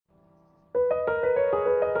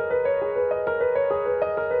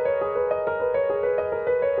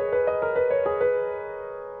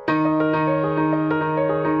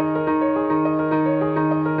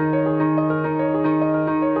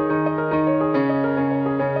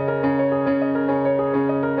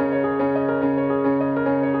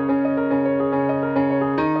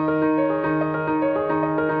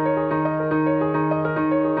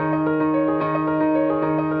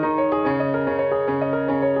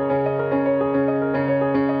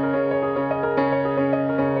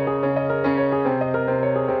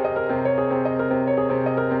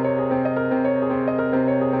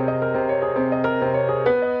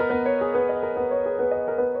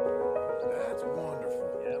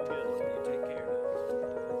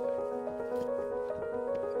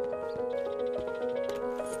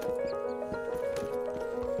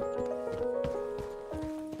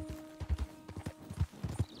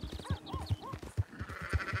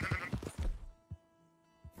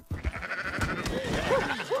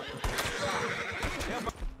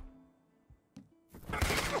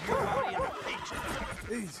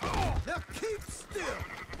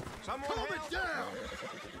Someone Calm help! it down!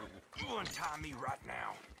 You untie me right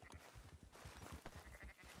now.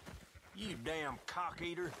 You damn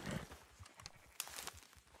cock-eater.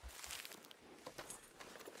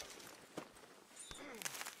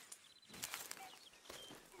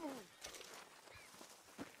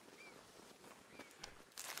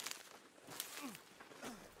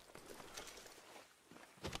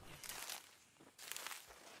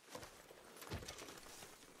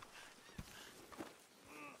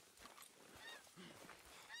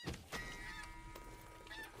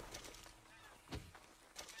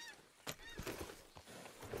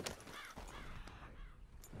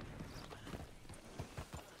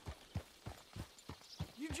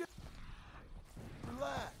 You just...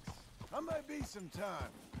 relax. I might be some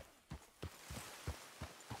time.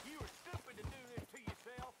 You were stupid to do this to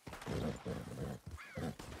yourself.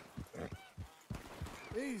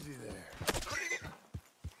 Easy there.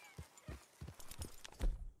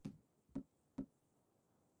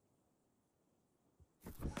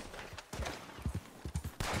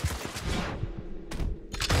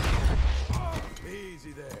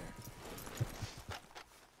 Easy there.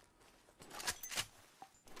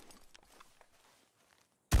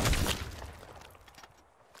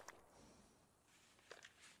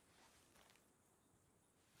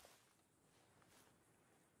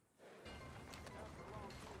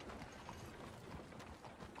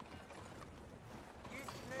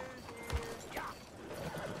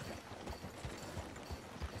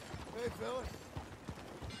 Hey, fella.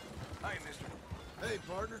 Hey, mister. Hey,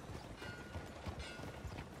 partner.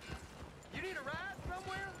 You need a ride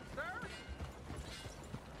somewhere, sir?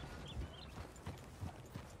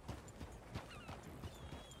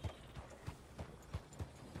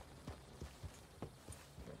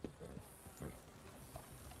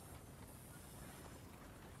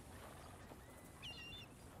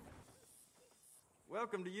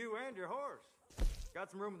 Welcome to you and your horse. Got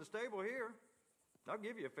some room in the stable here. I'll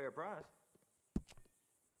give you a fair price.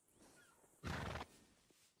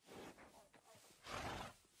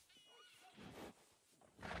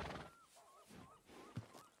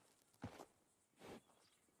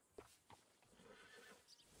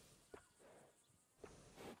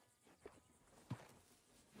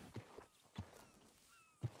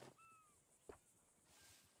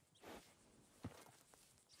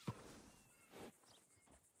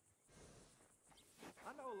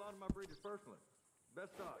 I know a lot of my breeders personally.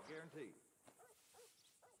 Best stock, guaranteed.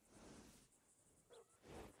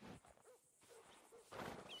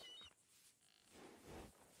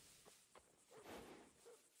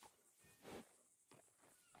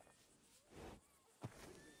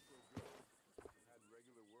 Had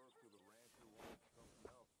regular work with a rancher wanted something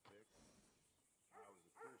else fixed. I was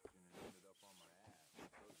a Christian and ended up on my ass.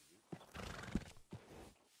 So did you.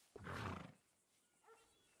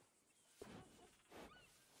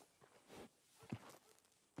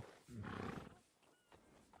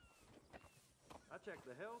 I checked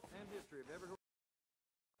the health and history of every horse.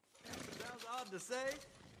 It sounds odd to say,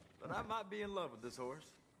 but I might be in love with this horse.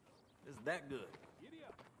 It's that good. Giddy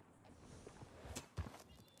up.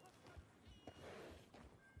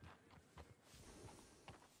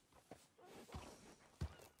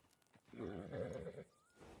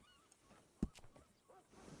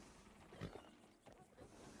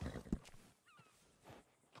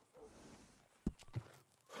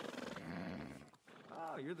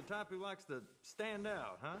 Oh, you're the type who likes to stand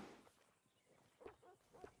out, huh?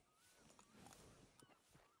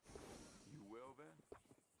 You well, then?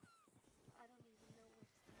 I don't even know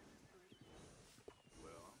what's happening.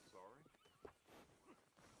 Well, I'm sorry.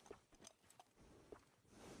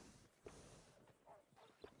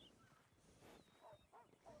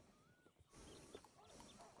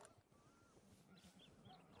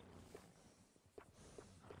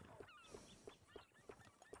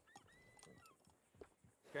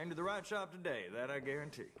 Came to the right shop today, that I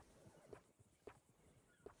guarantee.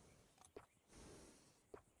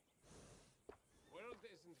 World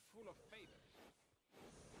isn't full of favors.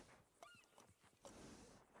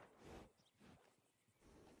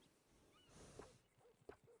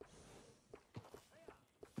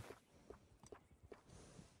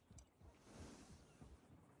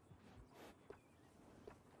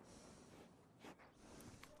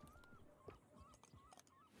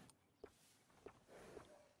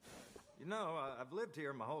 You know, I've lived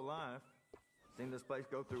here my whole life. Seen this place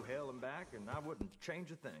go through hell and back, and I wouldn't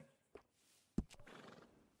change a thing.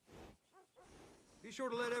 Be sure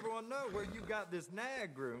to let everyone know where you got this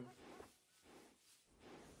nag groomed.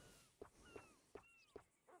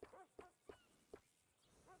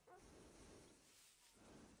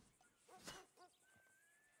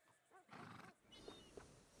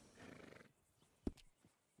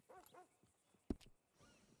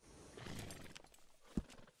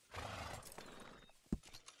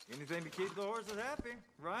 Anything to keep the horses happy,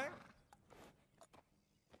 right?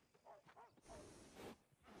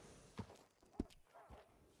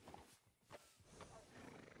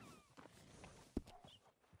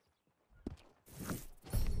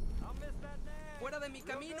 I'll miss that nag. ¡Fuera de mi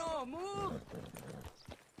camino! ¡Move!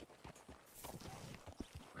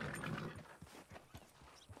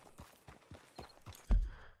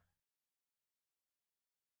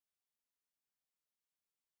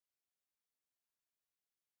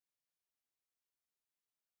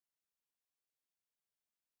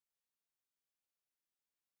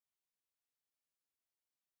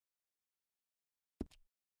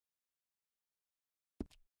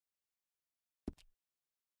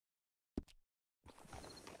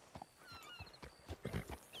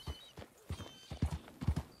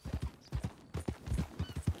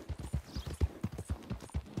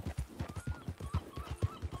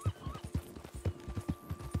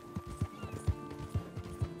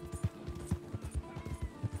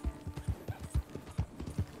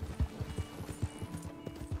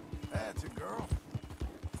 That's a girl.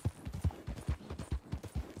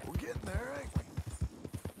 We're getting there, ain't we?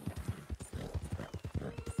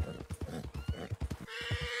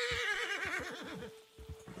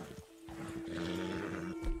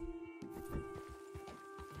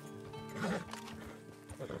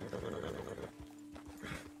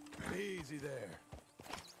 Easy there.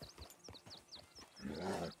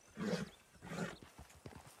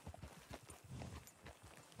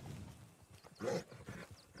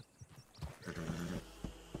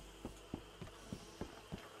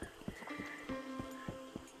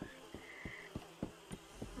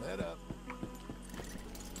 Let up.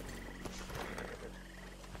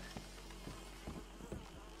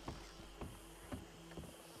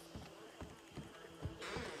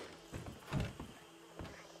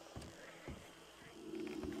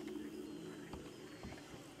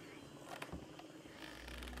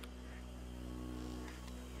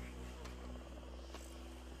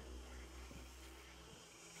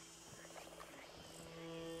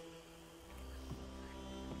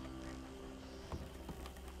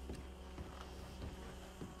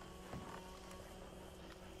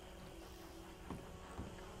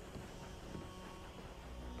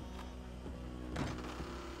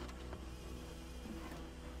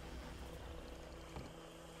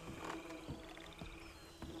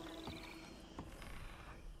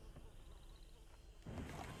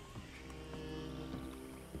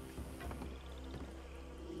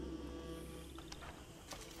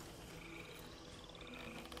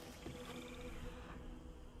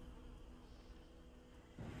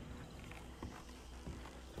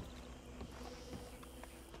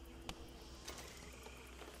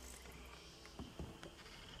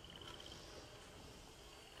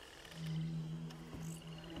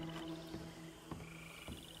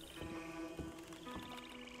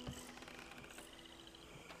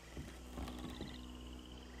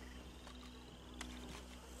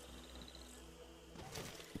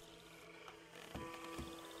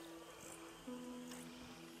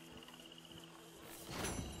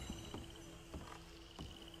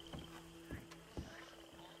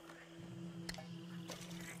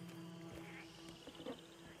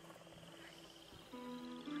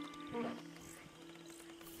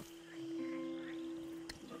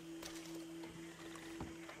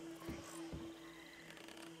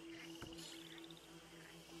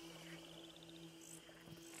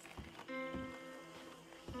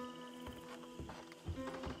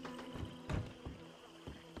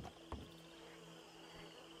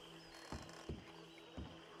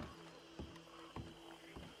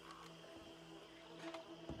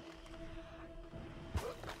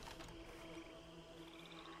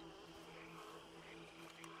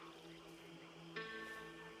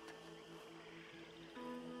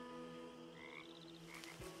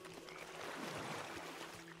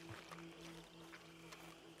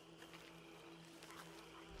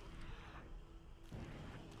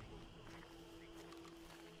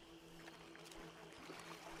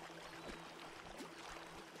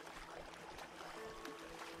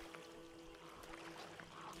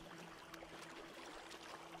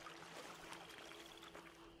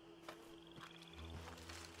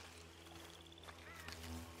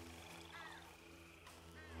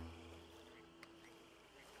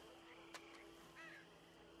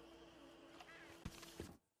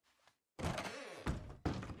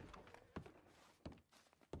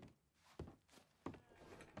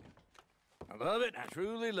 I love it. I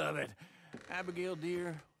truly love it. Abigail,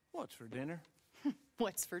 dear, what's for dinner?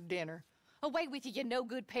 What's for dinner? Away with you, you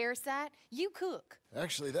no-good parasite. You cook.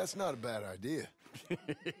 Actually, that's not a bad idea.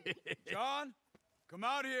 John, come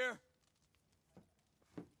out here.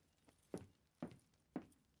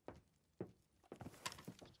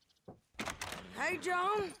 Hey,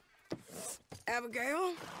 John.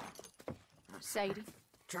 Abigail. Sadie?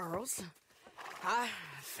 Charles. I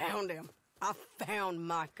found him. I found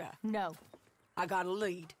Micah. No. I got a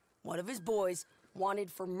lead. One of his boys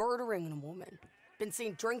wanted for murdering a woman. Been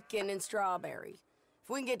seen drinking in Strawberry. If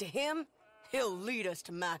we can get to him, he'll lead us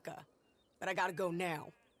to Micah. But I gotta go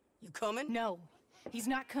now. You coming? No. He's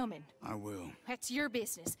not coming. I will. That's your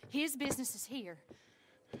business. His business is here.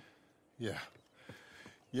 Yeah.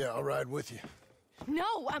 Yeah, I'll ride with you.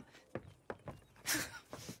 No,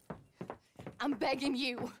 I'm begging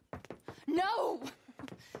you. No!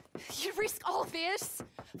 You risk all this?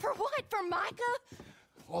 For what? For Micah?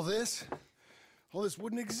 All this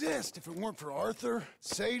wouldn't exist if it weren't for Arthur,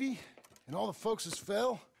 Sadie, and all the folks that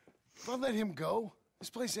fell. If I let him go,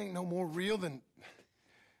 this place ain't no more real than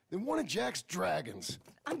one of Jack's dragons.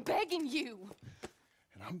 I'm begging you.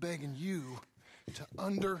 And I'm begging you to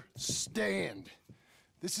understand.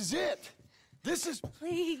 This is it. This is...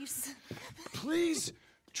 Please. Please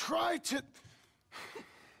try to...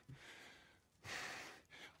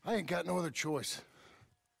 I ain't got no other choice.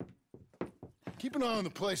 Keep an eye on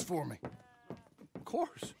the place for me. Of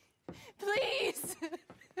course. Please.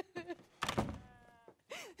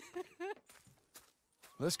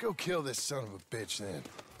 Let's go kill this son of a bitch then.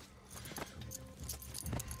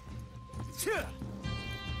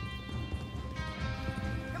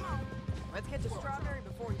 Come on. Let's get to Strawberry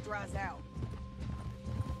before he dries out.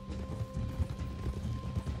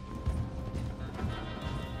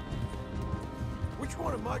 Which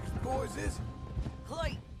one of Mike's boys is it?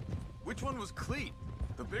 Cleet, Which one was Cleet?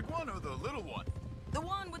 The big one or the little one? the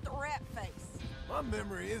one with the rat face. My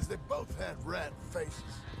memory is they both had rat faces.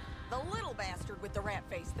 The little bastard with the rat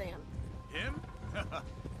face then. Him?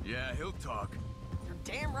 Yeah, he'll talk. You're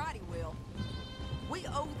damn right he will. We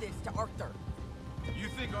owe this to Arthur. You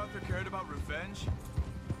think Arthur cared about revenge?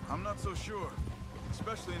 I'm not so sure.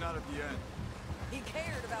 Especially not at the end. He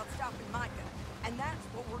cared about stopping Micah, and that's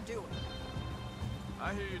what we're doing.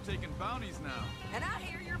 I hear you're taking bounties now. And I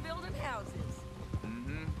hear you're building houses.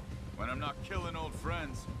 Mm-hmm. When I'm not killing old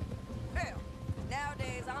friends. Hell,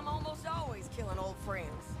 nowadays I'm almost always killing old friends.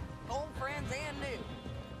 Old friends and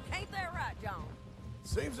new. Ain't that right, John?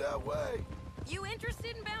 Seems that way. You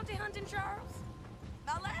interested in bounty hunting, Charles?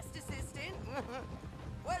 My last assistant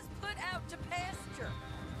was put out to pasture.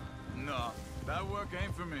 No, that work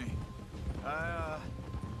ain't for me. I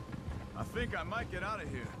think I might get out of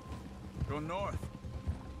here. Go north.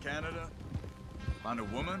 Canada. Find a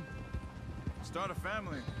woman. Start a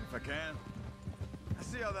family, if I can. I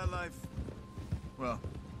see how that life... Well,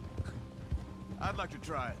 I'd like to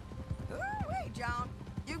try it. Ooh-wee, John.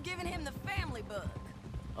 You've given him the family bug.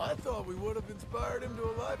 I thought we would have inspired him to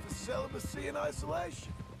a life of celibacy and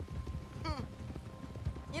isolation.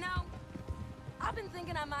 You know, I've been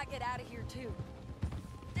thinking I might get out of here, too.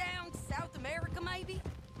 Down South America, maybe?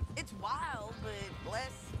 It's wild, but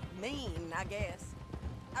less mean, I guess.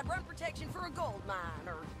 I'd run protection for a gold mine,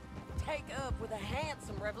 or take up with a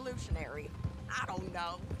handsome revolutionary. I don't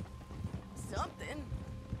know. Something.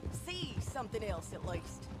 See something else, at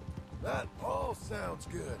least. That all sounds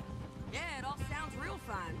good. Yeah, it all sounds real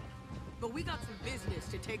fine. But we got some business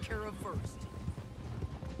to take care of first.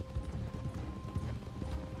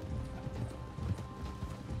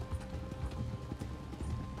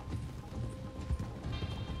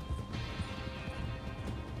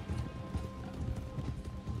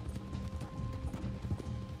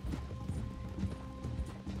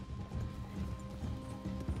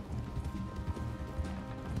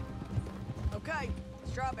 Okay,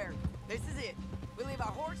 Strawberry, this is it. We leave our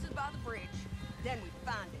horses by the bridge, then we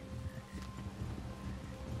find it.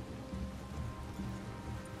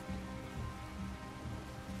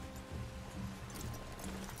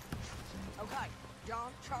 Okay,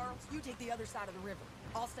 John, Charles, you take the other side of the river.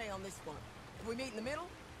 I'll stay on this one. If we meet in the middle,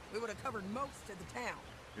 we would have covered most of the town.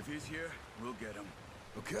 If he's here, we'll get him.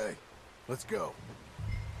 Okay, let's go.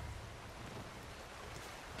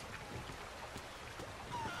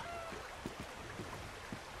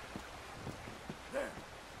 There.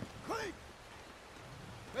 Cleet!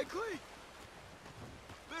 Hey, Cleet!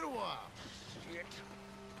 Been a while. Shit.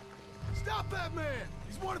 Stop that man!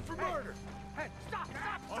 He's wanted for murder! Hey, stop!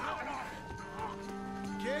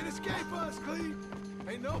 Can't escape us, Cleet!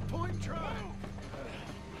 Ain't no point in trying.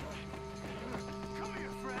 Come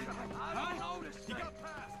here, friend. I don't notice. He got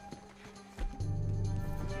past.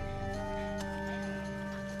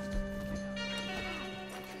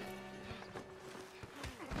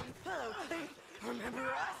 Hello, Cleet. Remember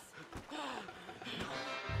us?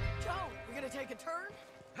 Joe, we gonna take a turn?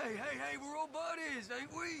 Hey, we're old buddies,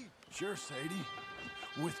 ain't we? Sure, Sadie.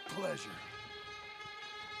 With pleasure.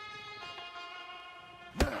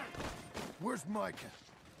 Where's Micah?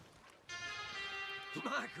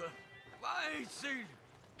 Micah, I ain't seen him.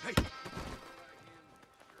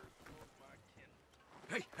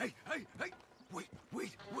 Hey. Hey. Wait.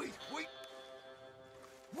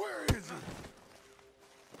 Where is he?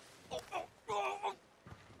 Oh.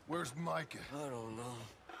 Where's Micah? I don't know.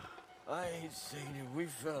 I ain't seen him. We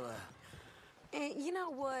fell out. And you know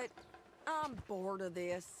what? I'm bored of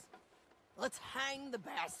this. Let's hang the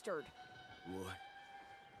bastard. What?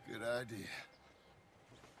 Good idea.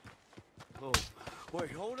 Oh,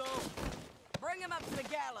 wait, hold on. Bring him up to the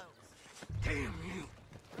gallows. Damn you.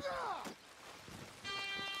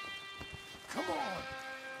 Come on!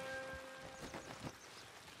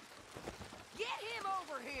 Get him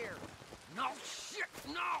over here. No, shit,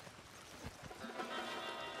 no.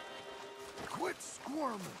 Quit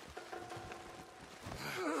squirming!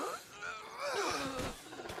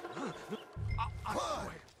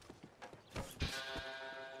 Bud!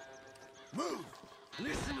 Move!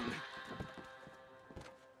 Listen to me.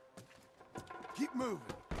 Keep moving.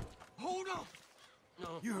 Hold on.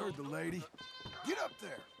 No. You heard the lady. Get up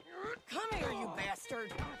there! Come here, you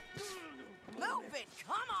bastard. Move it.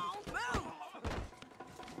 Come on, move.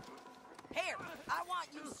 Here, I want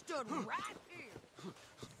you stood right here.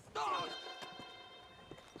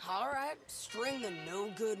 All right, string the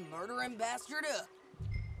no-good murdering bastard up.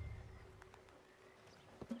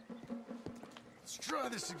 Let's try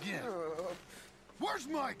this again. Where's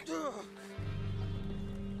Mike? No.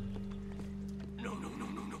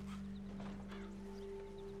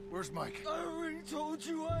 Where's Mike? I already told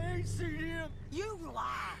you I ain't seen him. You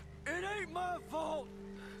lie. It ain't my fault.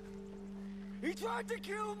 He tried to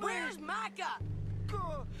kill me. Where's Micah?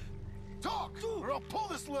 Talk, or I'll pull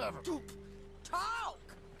this lever. Talk.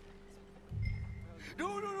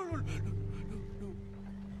 No.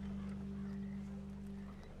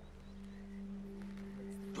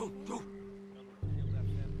 Don't.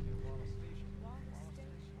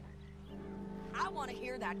 I want to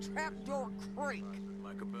hear that trapdoor creak.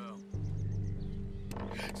 Like a bell.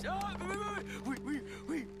 Stop!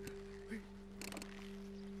 Wait.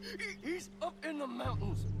 He's up in the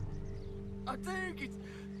mountains. I think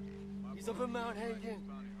he's up in Mount Hagen.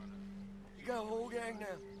 You got a whole gang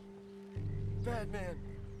now. Bad man,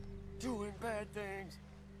 doing bad things.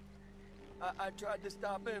 I tried to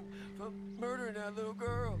stop him from murdering that little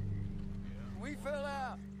girl. We fell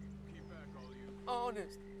out. Keep back, all you.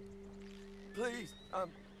 Honest. Please,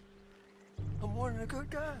 I'm one of the good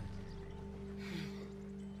guys.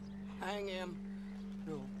 Hang him.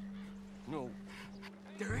 No.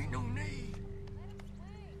 There ain't no need.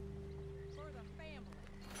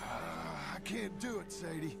 I can't do it,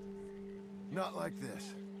 Sadie. Not like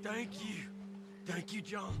this. Thank you,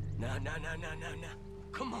 John. Now.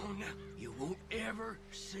 Come on now. You won't ever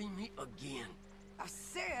see me again. I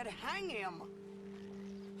said hang him.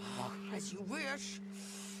 As you wish.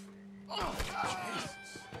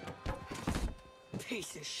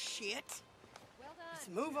 Piece of shit. Well done. Let's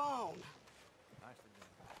move on.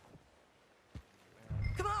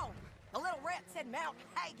 Come on. The little rat said Mount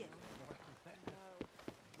Hagen.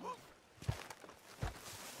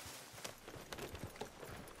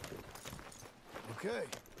 Okay.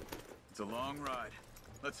 It's a long ride.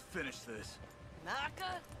 Let's finish this.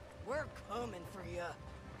 Micah, we're coming for you.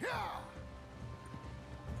 Yeah!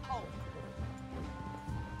 Oh.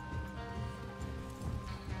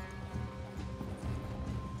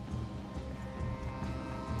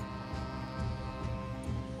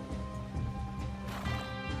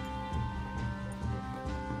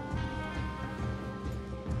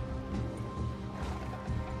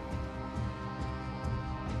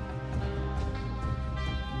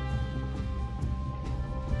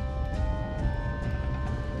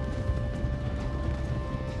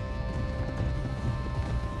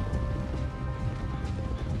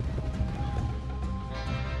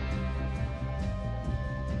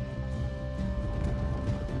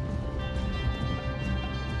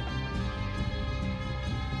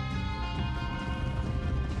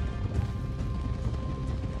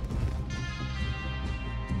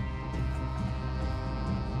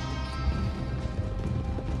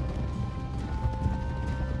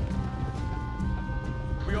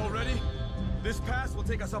 This pass will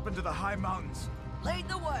take us up into the high mountains. Lead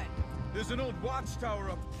the way. There's an old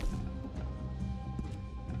watchtower up.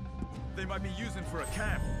 They might be using for a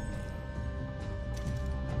camp.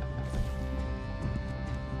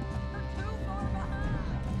 We're too far behind.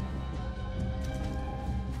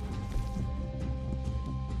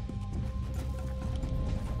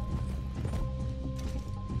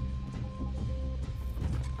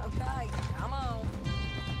 Okay, come on.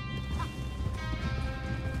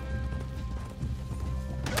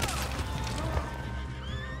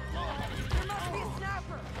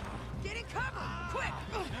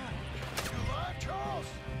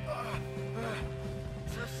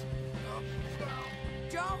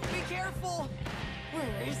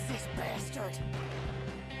 bastard!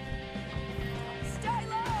 Stay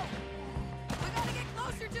low! We gotta get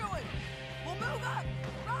closer to him! We'll move up,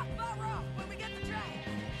 rock by rock, when we get the train!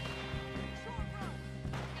 Short road!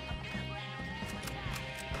 A big round every time!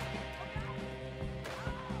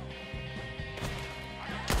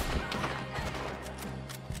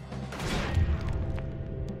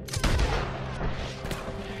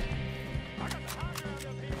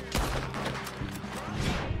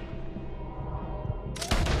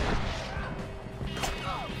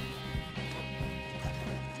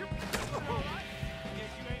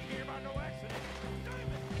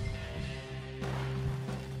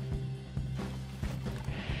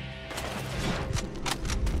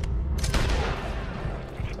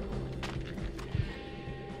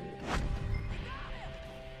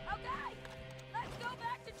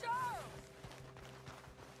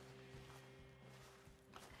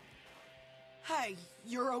 Hey,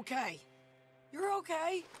 you're okay. You're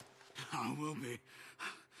okay. I will be.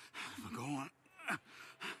 But go on.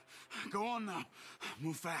 Go on now.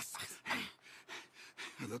 Move fast.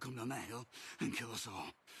 Or they'll come down that hill and kill us all.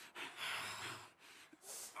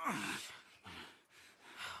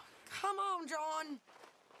 Come on, John.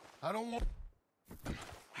 I don't want...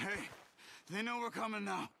 Hey, they know we're coming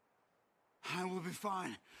now. I will be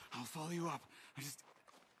fine. I'll follow you up. I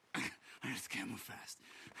just can't move fast.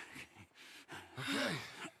 Okay.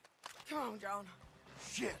 Come on, John.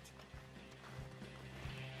 Shit.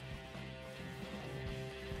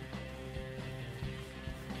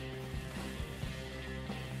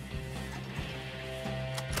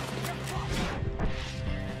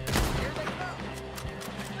 Here they come.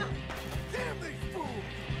 Damn these fools!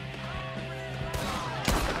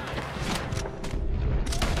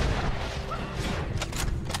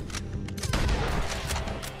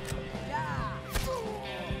 Yeah.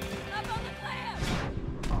 Up on the cliff.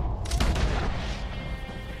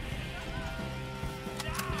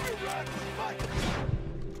 Run with Micahs!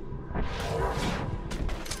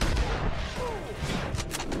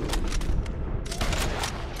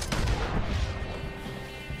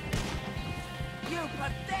 You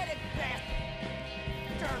pathetic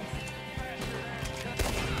bastard!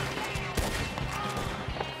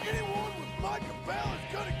 Anyone with Micah Bell is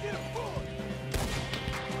gonna get a bullet!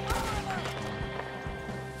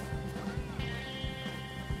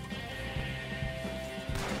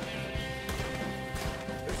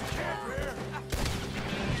 There's a camper here!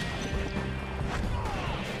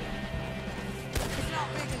 It's not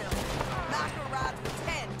big enough. Micah rides with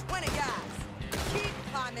 10, 20 guys. Keep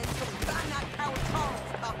climbing till we find that coward Charles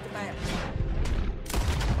talked about.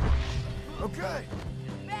 Okay!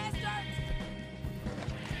 Bastards!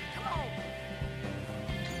 Come on!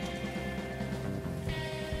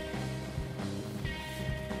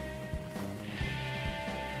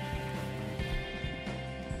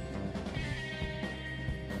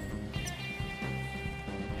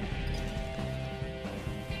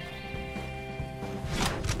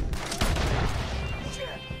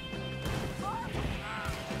 Shit!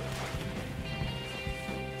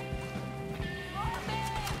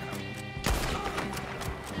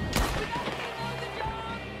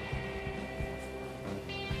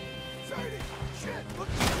 Sadie! Shit! Look!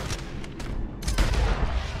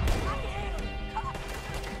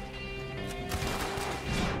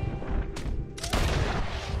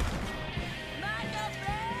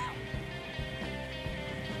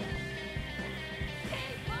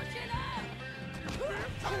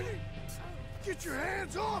 Sadie! Get your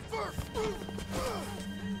hands off her!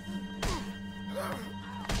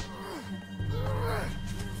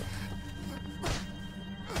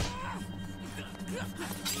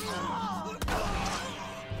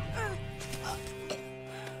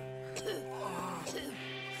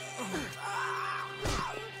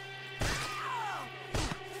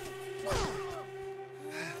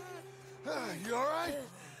 You all right?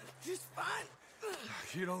 Just fine.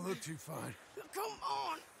 You don't look too fine. Come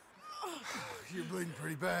on. You're bleeding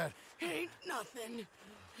pretty bad. Ain't nothing.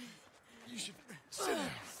 You should sit down.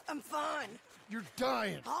 I'm fine. You're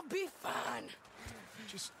dying. I'll be fine.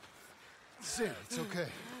 Just sit. It's okay.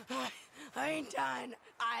 I ain't dying.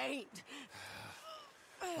 I ain't.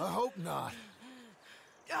 I hope not.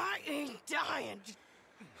 I ain't dying. Just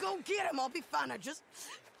go get him. I'll be fine. I just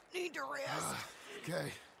need to rest.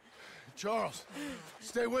 Okay. Charles,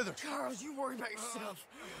 stay with her. Charles, you worry about yourself.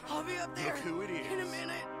 I'll be up there Look who it is. in a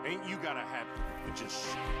minute. Ain't you got a habit of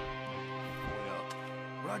just going up?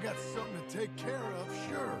 But I got something to take care of,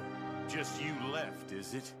 sure. Just you left,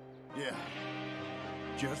 is it? Yeah.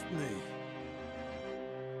 Just me.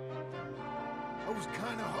 I was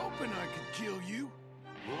kind of hoping I could kill you.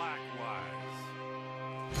 Likewise.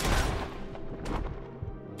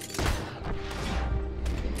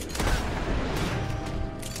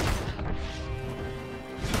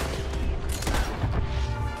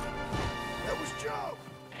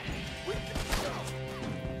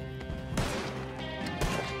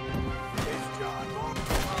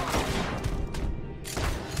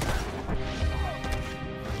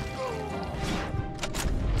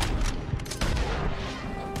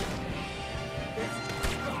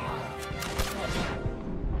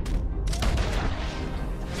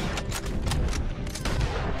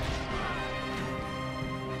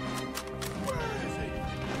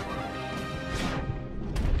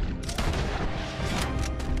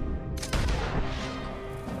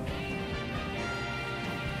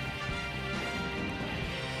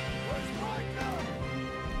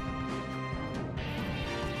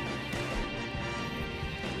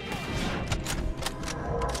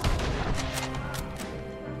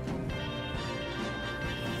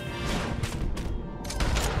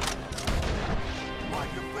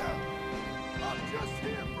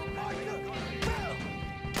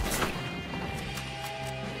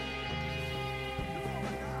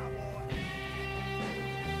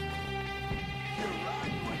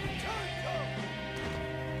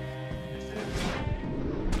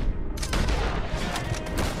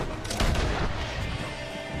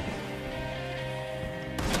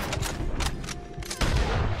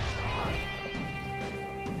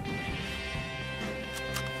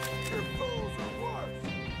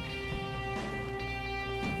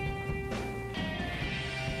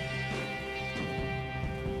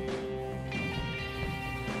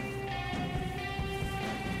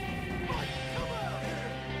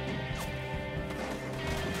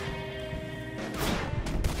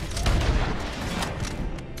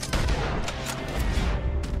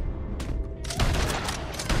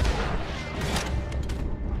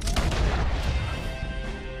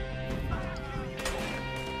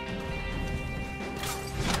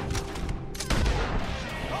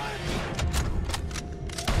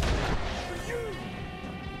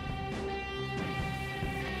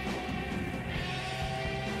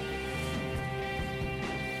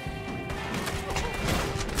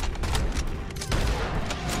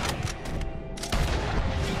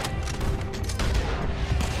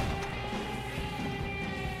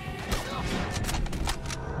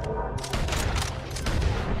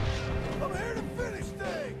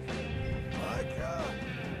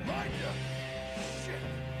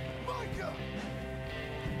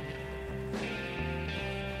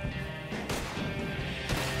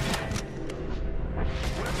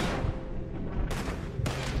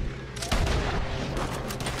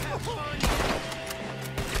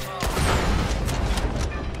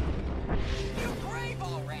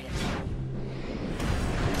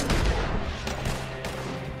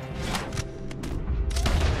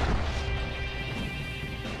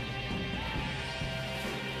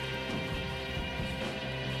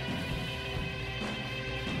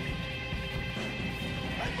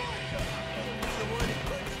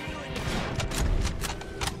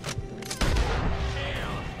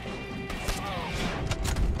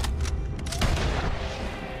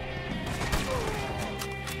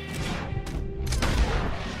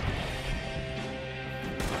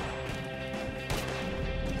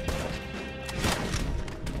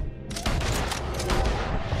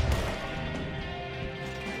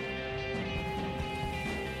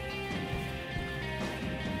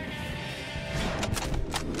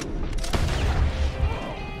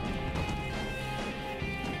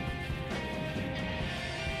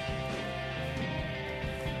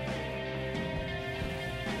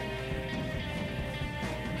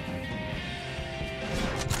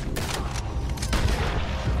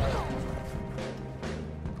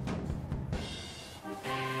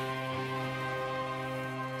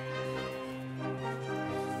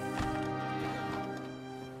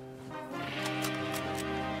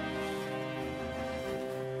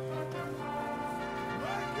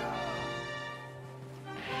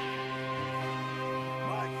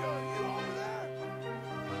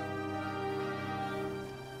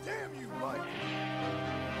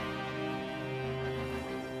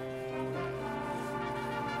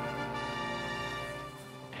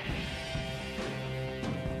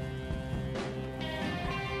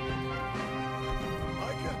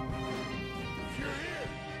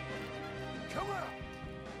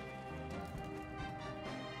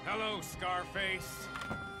 Hello, Scarface.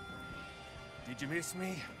 Did you miss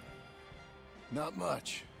me? Not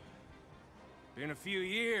much. Been a few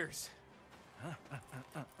years.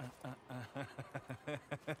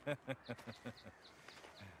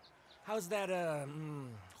 How's that,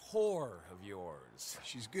 whore of yours?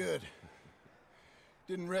 She's good.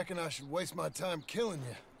 Didn't reckon I should waste my time killing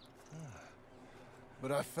you.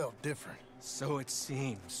 But I felt different. So it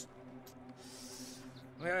seems.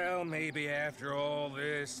 Well, maybe after all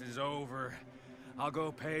this is over, I'll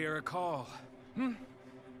go pay her a call.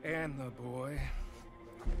 And the boy.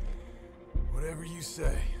 Whatever you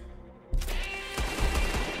say.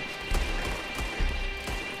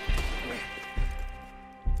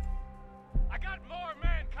 I got more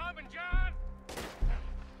men coming, John!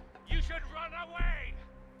 You should run away!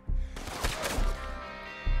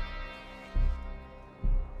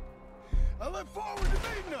 I look forward to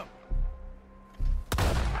meeting them!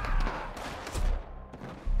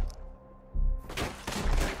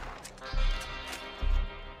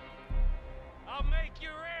 I'll make you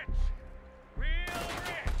rich! Real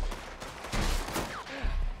rich!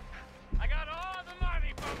 I got all the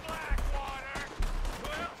money from Blackwater!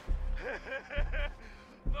 Well,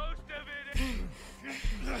 most of it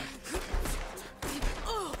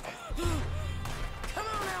Come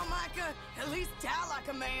on now, Micah. At least die like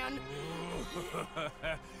a man.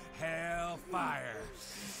 Hellfire.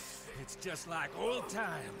 It's just like old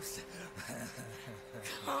times.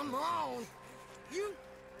 Come on. You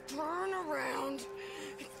turn around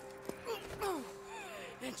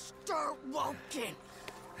and start walking.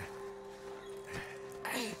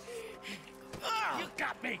 You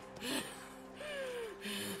got me!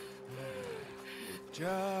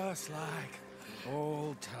 Just like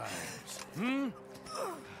old times,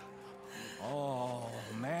 All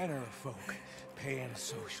manner of folk paying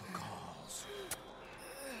social calls.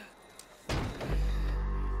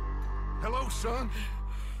 Hello, son.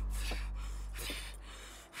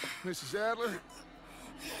 Mrs. Adler.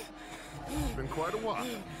 It's been quite a while.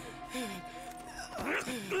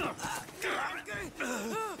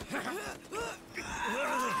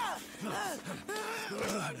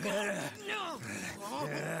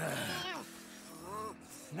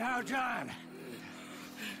 Now, John.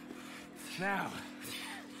 Now,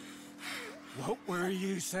 what were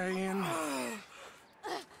you saying?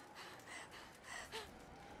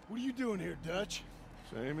 What are you doing here, Dutch?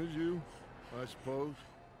 Same as you, I suppose.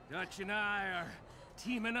 Dutch and I are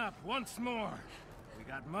teaming up once more. We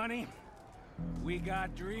got money. We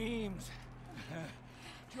got dreams.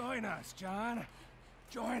 Join us, John.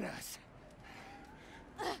 Join us.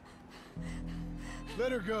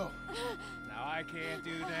 Let her go. Now, I can't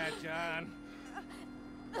do that, John.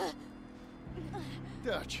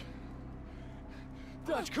 Dutch.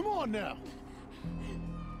 Dutch, come on now.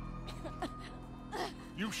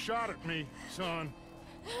 You shot at me, son.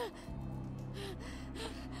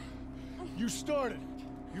 You started it.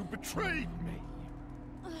 You betrayed me.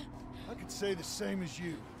 I could say the same as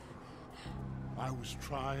you. I was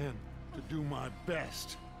trying to do my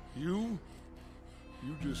best. You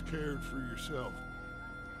just cared for yourself.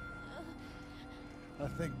 I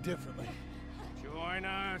think differently. Join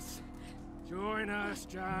us. Join us,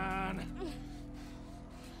 John.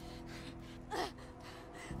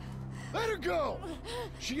 Let her go!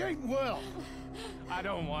 She ain't well. I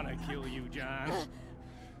don't want to kill you, John.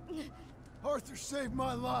 Arthur saved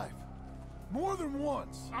my life. More than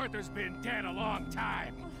once. Arthur's been dead a long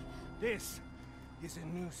time. This is a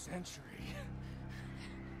new century.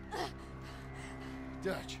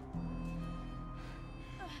 Dutch.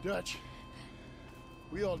 Dutch.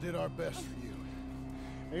 We all did our best for you.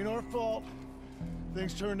 Ain't our fault.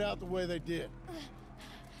 Things turned out the way they did.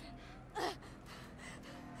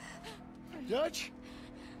 Dutch,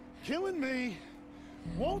 killing me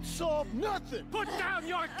won't solve nothing. Put down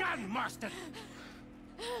your gun, Marston!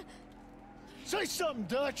 Say something,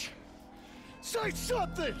 Dutch. Say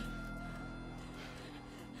something!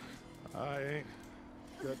 I ain't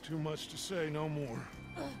got too much to say no more.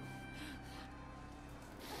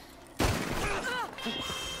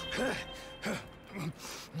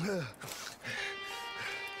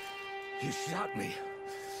 You shot me.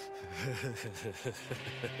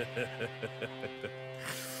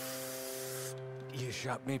 You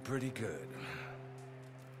shot me pretty good.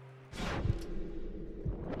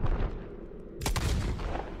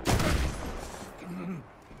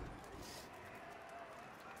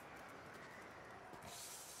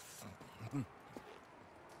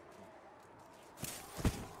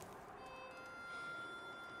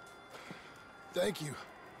 Thank you.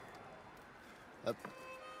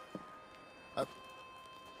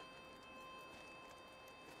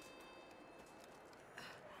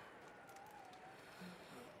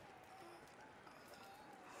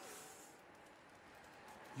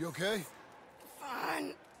 You okay?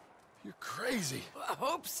 Fine. You're crazy. I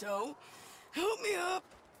hope so. Help me up.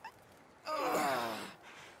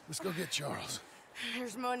 Let's go get Charles.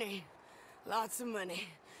 There's money. Lots of money.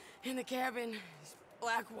 In the cabin is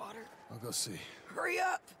Blackwater. I'll go see. Hurry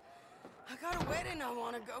up! I got a wedding I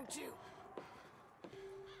want to go to.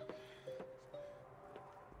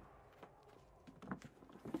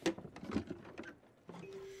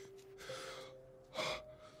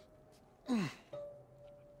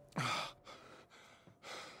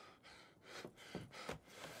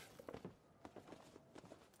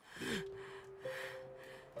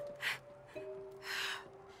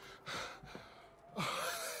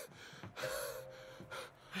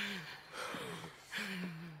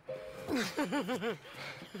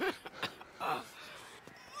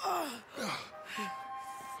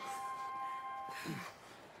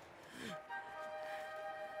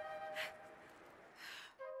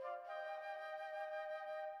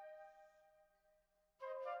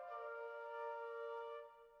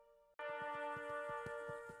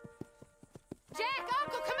 Jack,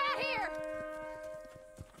 Uncle, come out here!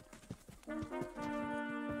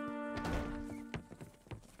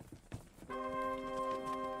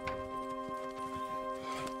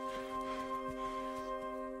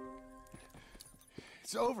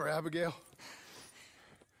 It's over, Abigail.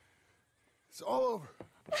 It's all over.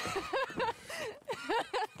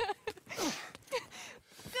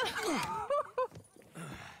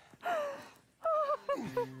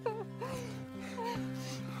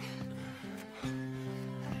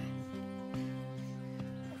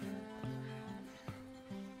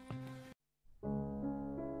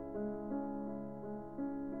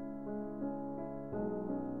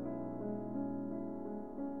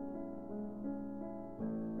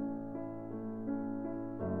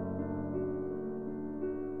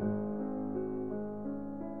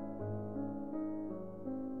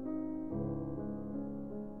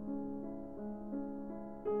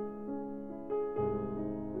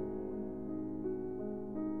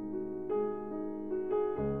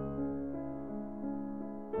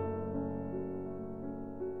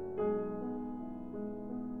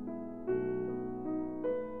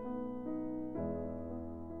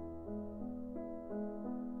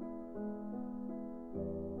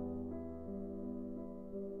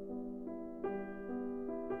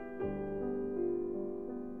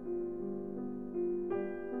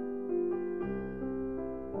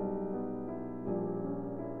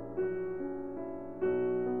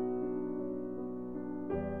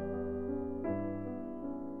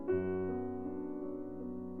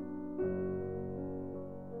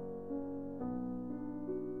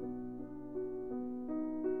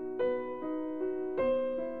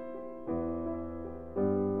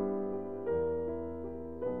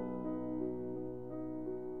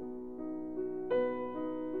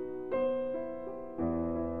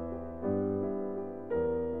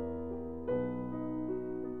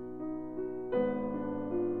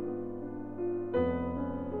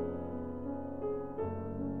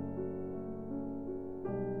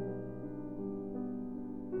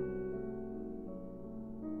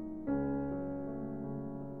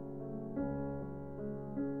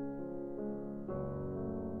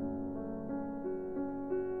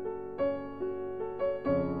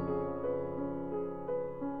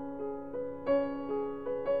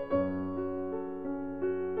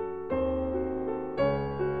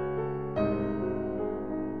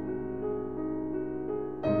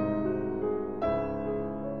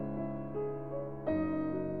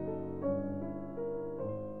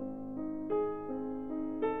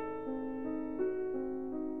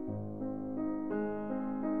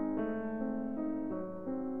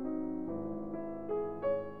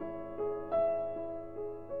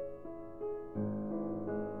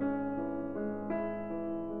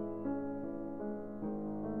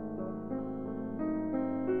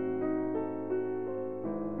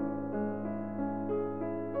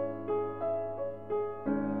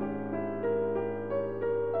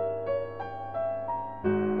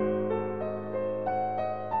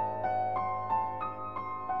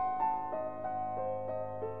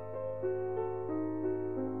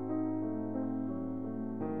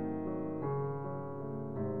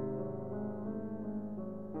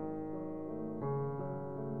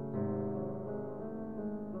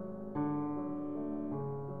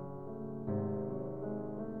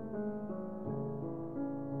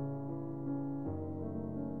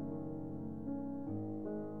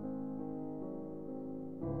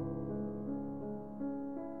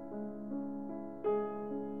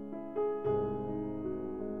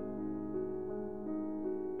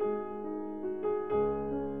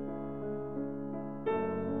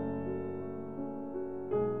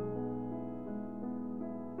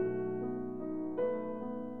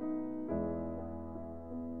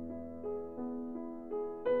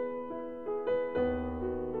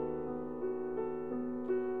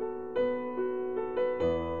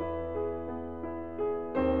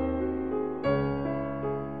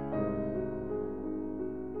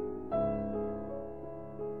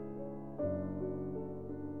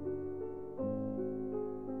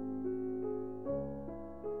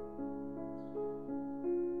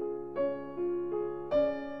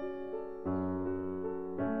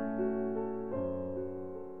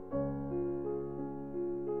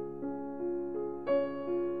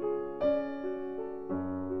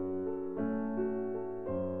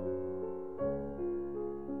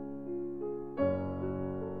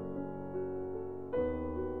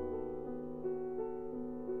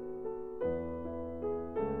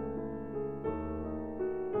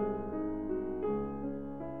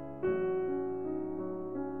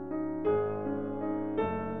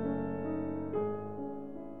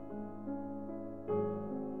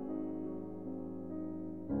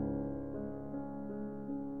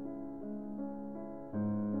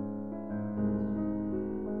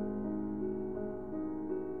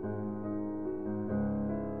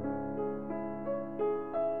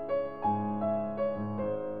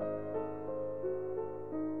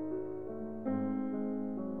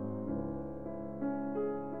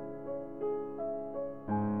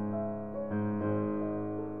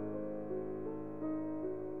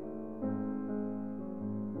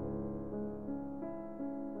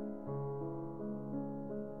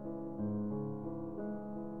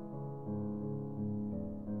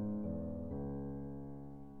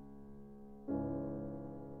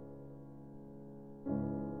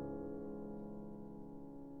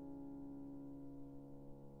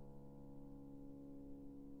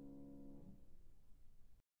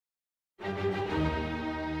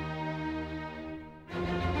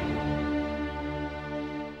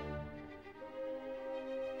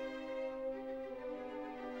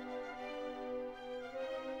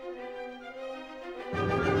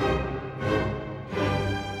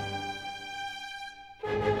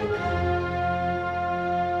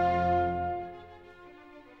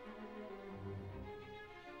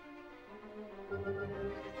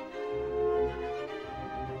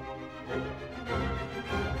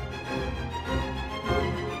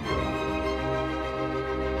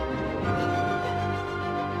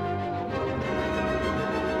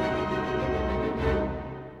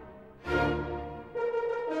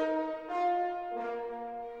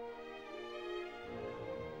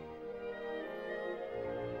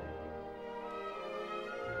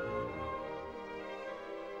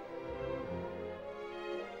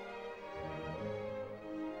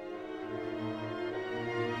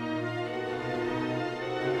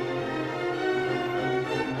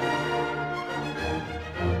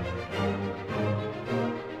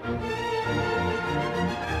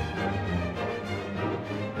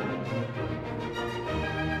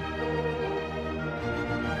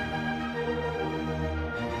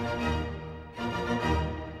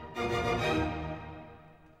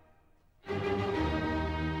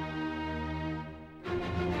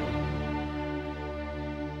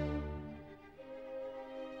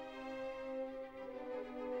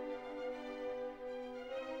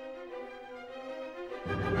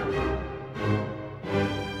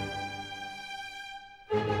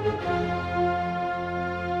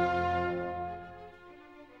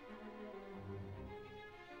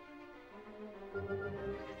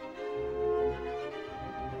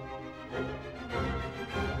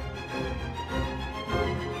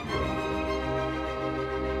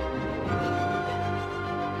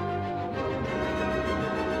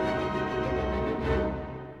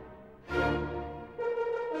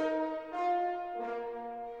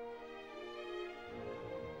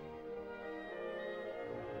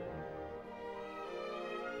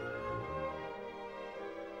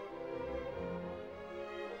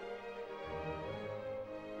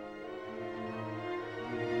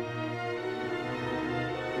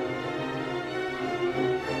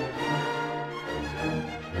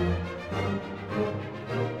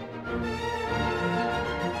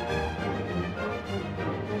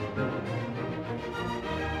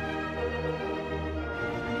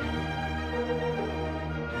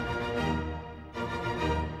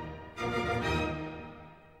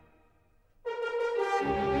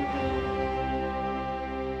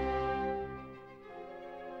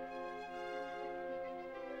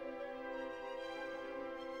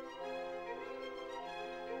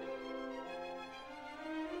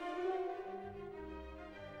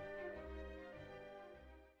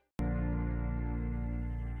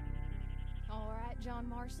 John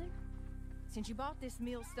Marston. Since you bought this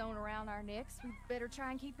millstone around our necks, we better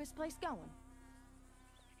try and keep this place going.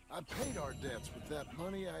 I paid our debts with that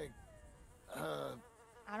money. I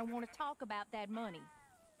don't want to talk about that money.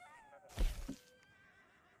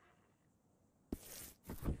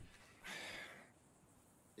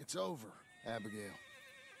 It's over, Abigail.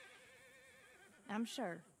 I'm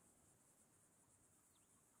sure.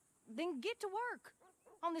 Then get to work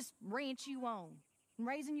on this ranch you own and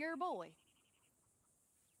raising your boy.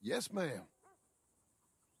 Yes, ma'am.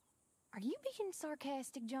 Are you being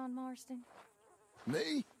sarcastic, John Marston?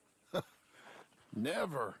 Me?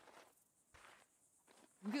 Never.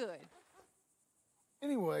 Good.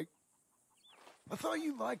 Anyway, I thought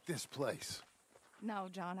you liked this place. No,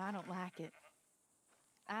 John, I don't like it.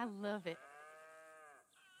 I love it.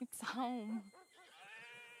 It's home.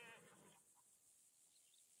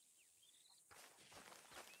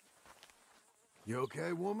 You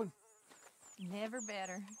okay, woman? Never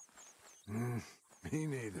better. Me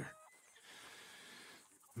neither.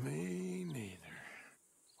 Me neither.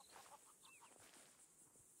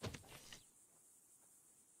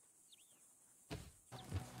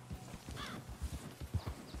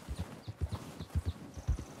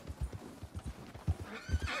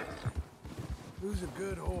 Who's a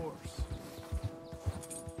good horse?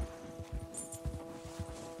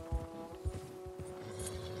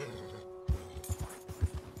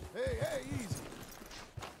 Hey, hey, easy.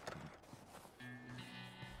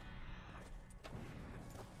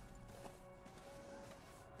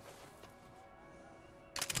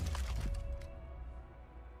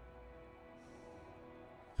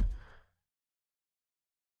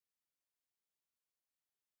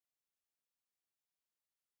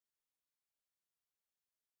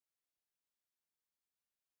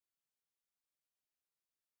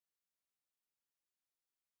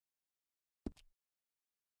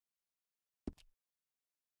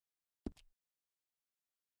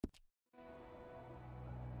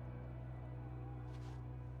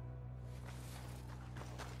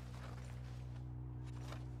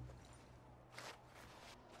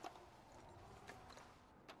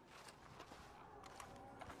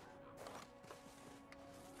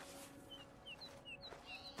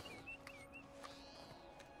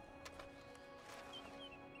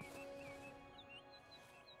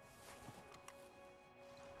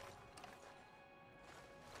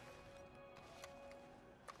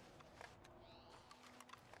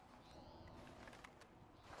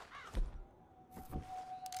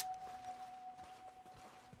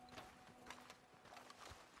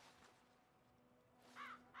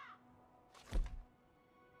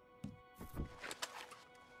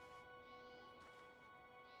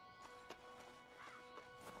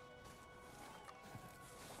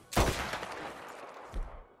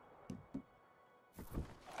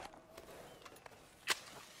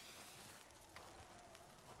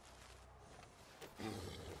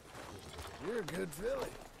 You're a good filly.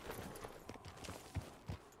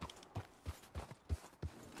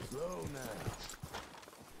 Slow now.